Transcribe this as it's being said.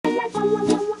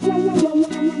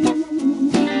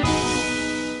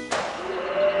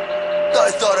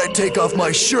take off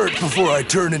my shirt before I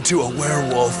turn into a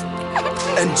werewolf.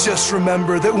 And just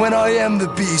remember that when I am the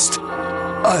beast,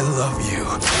 I love you.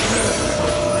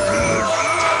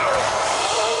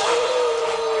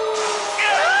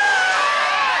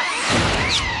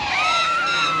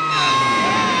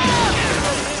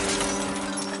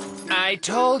 I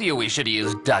told you we should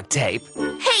use duct tape.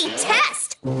 Hey,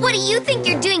 Test! What do you think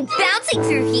you're doing bouncing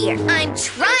through here? I'm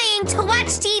trying to watch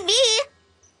TV.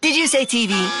 Did you say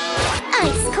TV?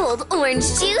 Ice cold orange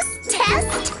juice,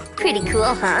 Test. Pretty cool,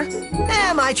 huh?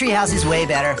 My treehouse is way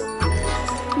better.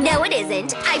 No, it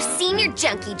isn't. I've seen your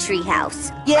junky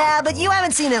treehouse. Yeah, but you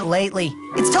haven't seen it lately.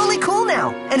 It's totally cool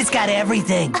now, and it's got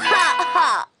everything. Ha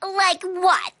ha! Like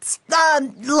what?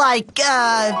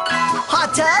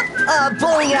 Hot tub,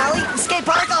 bowling alley, skate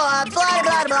park, blah,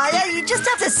 blah, blah. Yeah, you just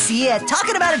have to see it.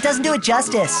 Talking about it doesn't do it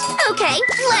justice. Okay,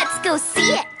 let's go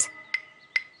see it.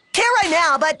 Can't right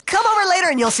now, but come over later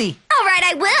and you'll see. All right,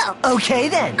 I will. Okay,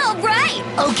 then. All right.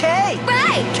 Okay.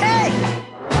 Right. Okay.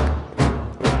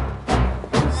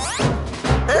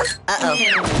 Uh-oh.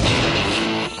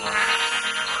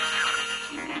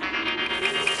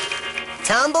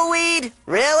 Tumbleweed?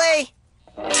 Really?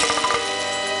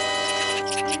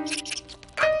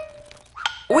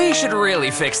 We should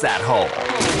really fix that hole.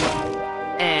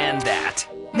 And that.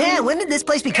 Man, when did this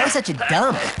place become such a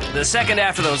dump? The second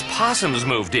after those possums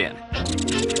moved in.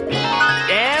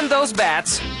 And those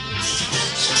bats.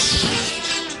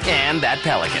 And that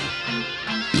pelican.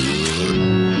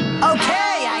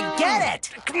 Okay, I get it.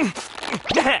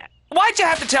 Why'd you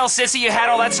have to tell Sissy you had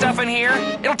all that stuff in here?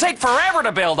 It'll take forever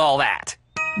to build all that.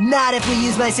 Not if we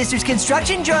use my sister's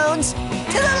construction drones. To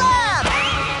the lab!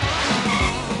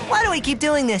 Why do we keep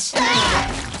doing this?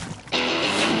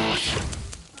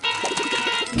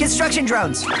 Construction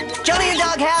drones. Johnny and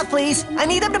Dog have, please. I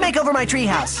need them to make over my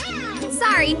treehouse.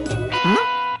 Sorry.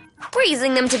 We're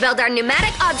using them to build our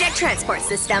pneumatic object transport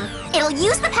system. It'll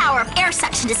use the power of air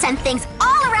suction to send things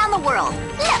all around the world.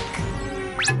 Look.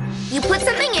 You put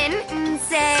something in,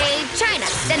 say, China.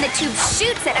 Then the tube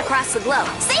shoots it across the globe,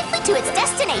 safely to its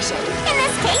destination. In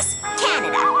this case,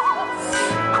 Canada.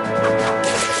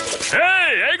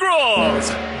 Hey, egg rolls!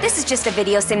 This is just a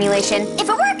video simulation. If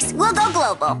it works, we'll go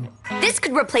global. This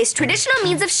could replace traditional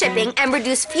means of shipping and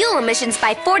reduce fuel emissions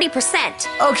by 40%.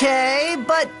 Okay,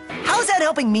 but how's that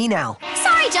helping me now?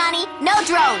 Sorry, Johnny. No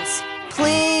drones.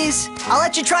 Please, I'll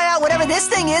let you try out whatever this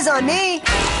thing is on me.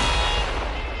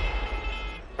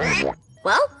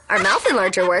 Well, our mouth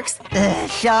enlarger works.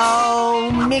 So,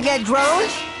 me get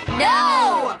drones?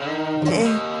 No!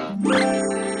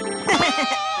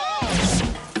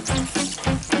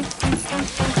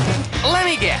 Let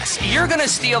me guess. You're gonna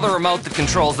steal the remote that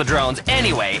controls the drones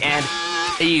anyway, and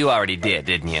you already did,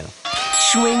 didn't you?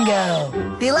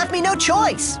 Schwingo. They left me no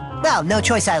choice. Well, no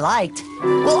choice I liked.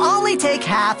 We'll only take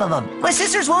half of them. My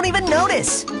sisters won't even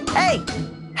notice. Hey,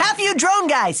 half you drone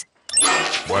guys.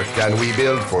 What can we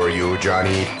build for you,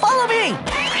 Johnny? Follow me.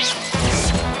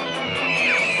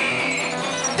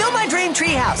 Build my dream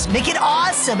treehouse. Make it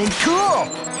awesome and cool.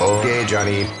 Okay,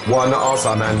 Johnny. One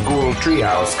awesome and cool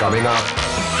treehouse coming up.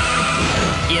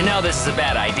 You know this is a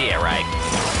bad idea, right?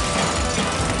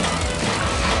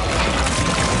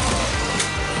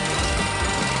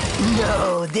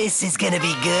 No, this is gonna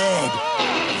be good.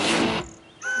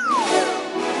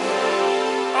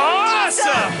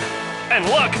 Awesome! And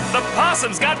look, the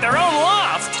possums got their own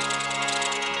loft!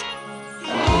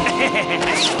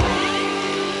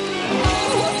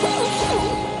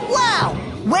 Wow!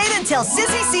 Wait until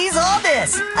Sissy sees all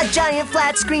this. A giant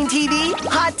flat screen TV,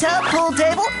 hot tub, pool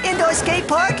table, indoor skate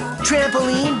park,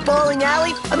 trampoline, bowling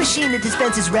alley, a machine that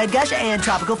dispenses Red Gush and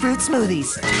tropical fruit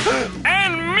smoothies.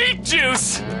 And meat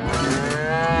juice!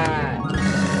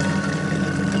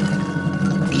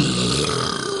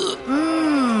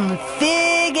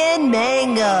 Fig and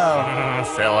mango.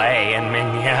 Filet and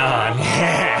mignon.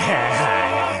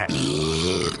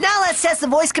 Now let's test the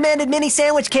voice-commanded mini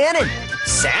sandwich cannon.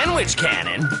 Sandwich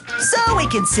cannon? So we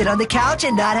can sit on the couch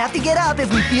and not have to get up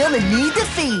if we feel the need to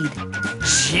feed.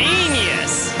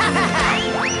 Genius!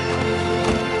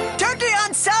 Turkey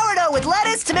on sourdough with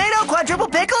lettuce, tomato, quadruple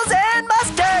pickles, and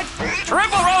mustard.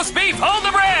 Triple roast beef, hold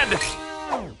the bread!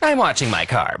 I'm watching my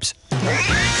carbs.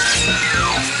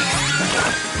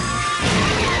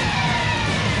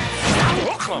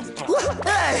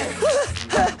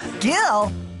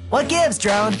 Gil, what gives,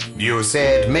 drone? You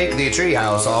said make the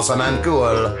treehouse awesome and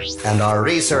cool. And our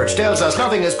research tells us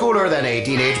nothing is cooler than a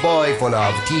teenage boy full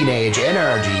of teenage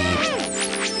energy.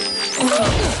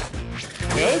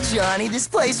 Hey, Johnny, this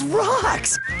place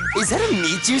rocks. Is that a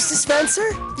meat juice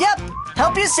dispenser? Yep,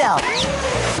 help yourself.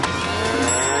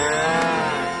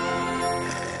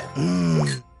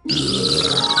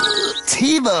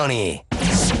 T-Boney.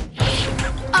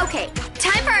 Okay,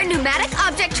 time for our pneumatic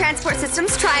object transport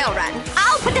system's trial run.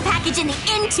 I'll put the package in the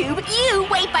in tube, you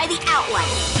wait by the out one.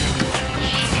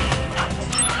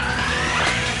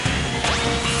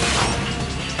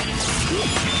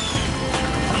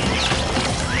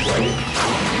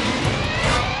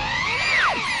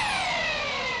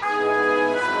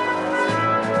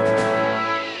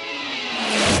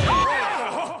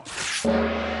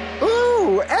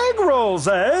 Ooh, egg rolls,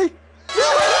 eh?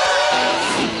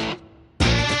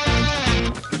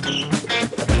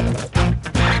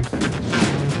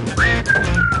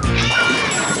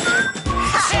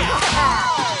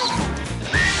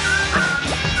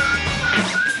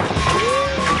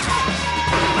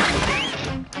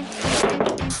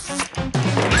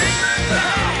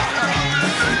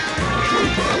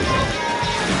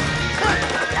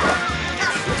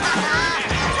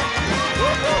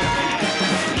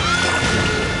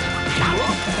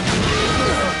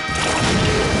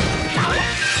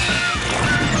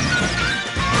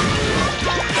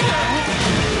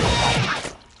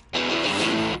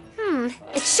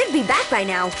 It should be back by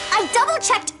now. I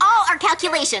double-checked all our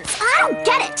calculations. I don't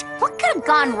get it. What could have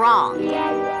gone wrong?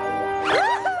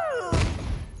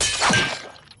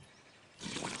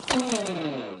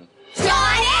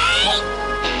 Johnny!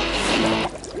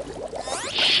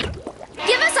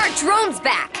 Give us our drones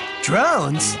back.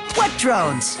 Drones? What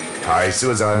drones? Hi,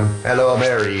 Susan. Hello,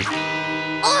 Mary.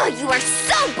 Oh, you are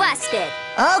so busted.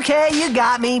 Okay, you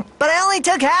got me, but I only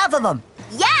took half of them.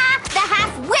 Yeah, the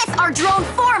half with our drone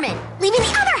foreman, leaving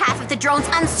the other half of the drones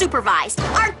unsupervised.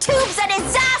 Our tube's a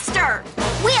disaster!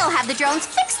 We'll have the drones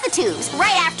fix the tubes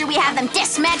right after we have them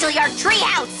dismantle your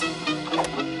treehouse.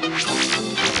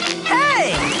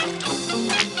 Hey!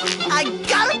 I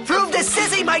gotta prove to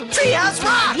Sissy my treehouse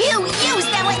rock! You used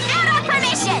them without our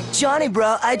permission! Johnny,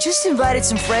 bro, I just invited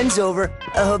some friends over.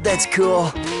 I hope that's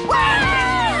cool. Gil!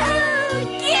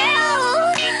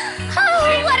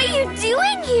 Oh, what are you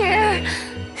doing here?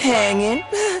 Hanging.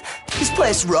 This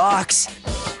place rocks.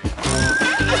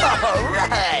 All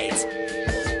right.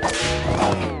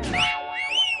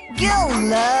 Gil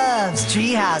loves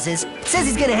tree houses. Says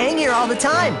he's gonna hang here all the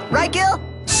time. Right, Gil?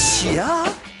 Yeah.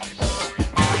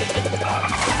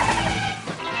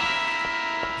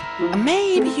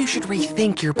 Maybe you should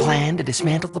rethink your plan to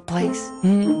dismantle the place.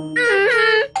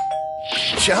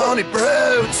 Johnny,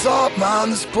 bro, what's up,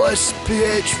 man? This place is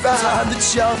pH 5. Time to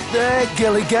jump there,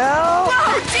 Gilly gal.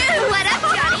 Oh, dude! What up,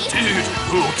 Johnny? Dude,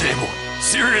 pool table.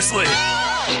 Seriously.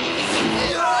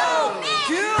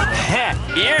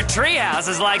 Your treehouse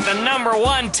is like the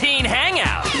 #1 teen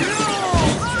hangout.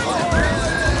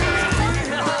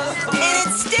 And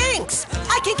it stinks.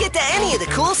 I can get to any of the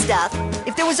cool stuff.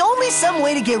 If there was only some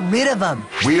way to get rid of them.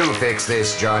 We'll fix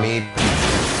this, Johnny.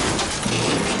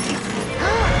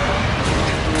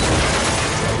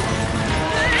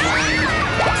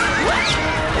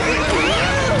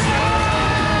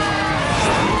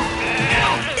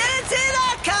 Didn't see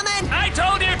that coming. I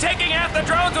told you taking half the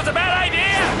drones was a bad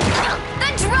idea!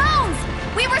 The drones!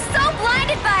 We were so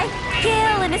blinded by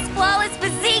Gil and his flawless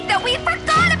physique that we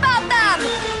forgot about them!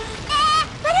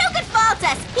 But who could fault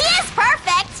us? He is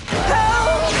perfect!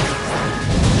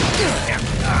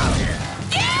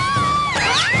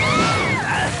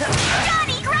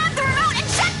 Johnny, grab the remote and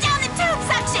shut down the tube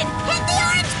suction! Hit the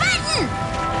orange button!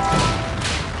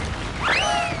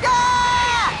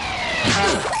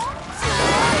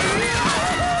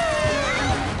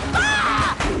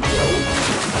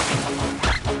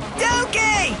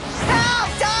 Dookie! Help,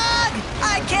 dog!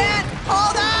 I can't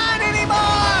hold on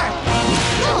anymore!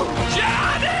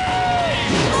 Johnny!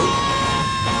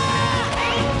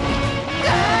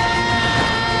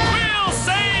 We'll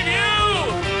save you!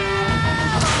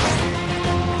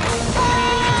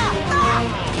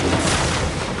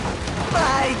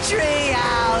 My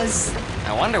treehouse! I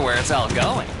wonder where it's all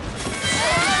going.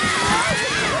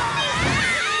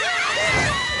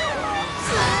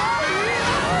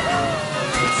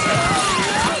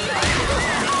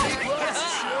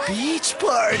 Beach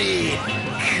party.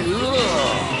 Cool.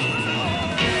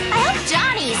 I hope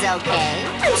Johnny's okay.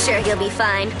 I'm sure he'll be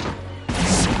fine.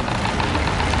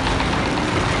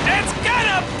 It's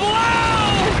gonna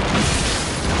blow!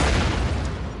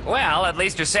 Well, at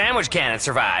least your sandwich cannon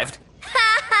survived.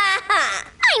 Ha ha ha!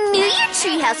 I knew your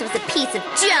treehouse was a piece of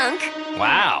junk.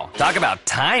 Wow, talk about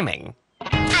timing.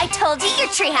 I told you your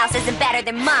treehouse isn't better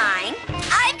than mine.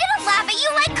 I'm gonna laugh at you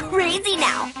like crazy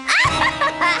now.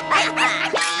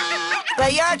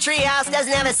 But your treehouse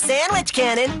doesn't have a sandwich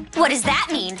cannon. What does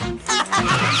that mean?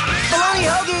 Bologna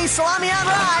hoagie, salami on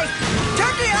rye,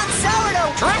 turkey on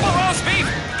sourdough. Triple roast beef!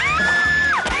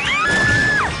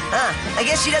 I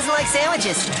guess she doesn't like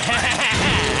sandwiches.